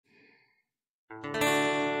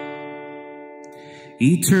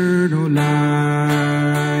eternal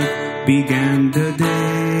life began the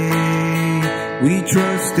day we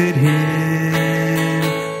trusted Him,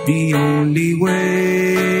 the only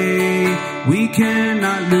way. We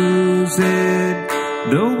cannot lose it,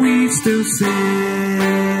 though we still sin,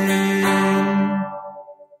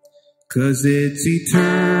 'cause it's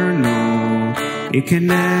eternal, it can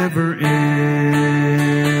never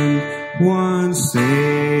end. Once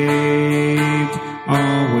saved,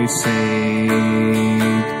 always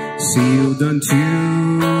saved, sealed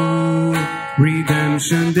unto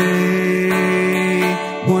redemption day.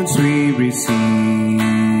 Once we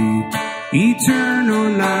receive eternal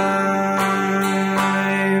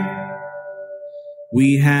life,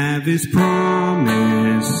 we have His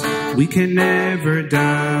promise, we can never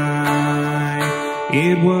die.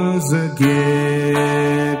 It was a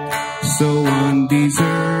gift so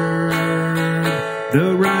undeserved,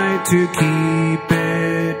 the right to keep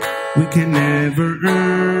it we can never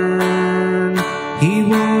earn. He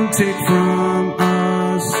won't take from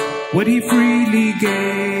us what He freely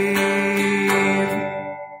gave.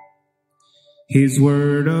 His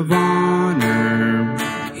word of honor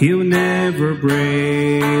He'll never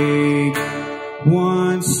break.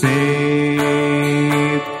 Once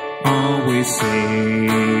saved, always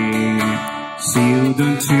saved, sealed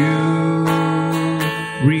unto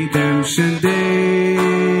redemption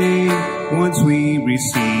day. Once we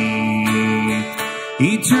receive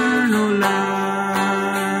eternal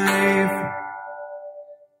life,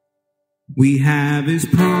 we have His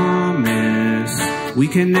promise, we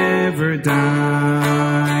can never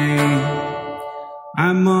die.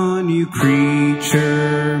 I'm a new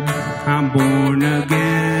creature, I'm born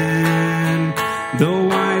again, though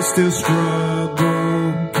I still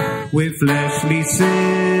struggle with fleshly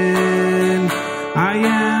sin. I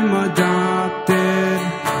am adopted,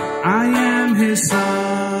 I am His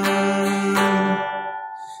son.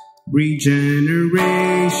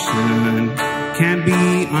 Regeneration can't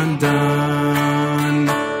be undone.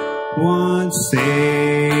 Once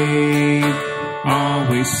saved,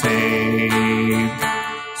 always saved,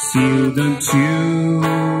 sealed unto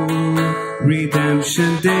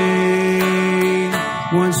redemption day.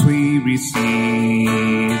 Once we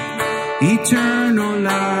receive eternal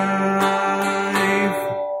life,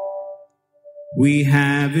 we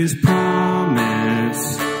have His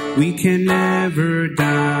promise, we can never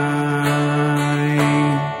die.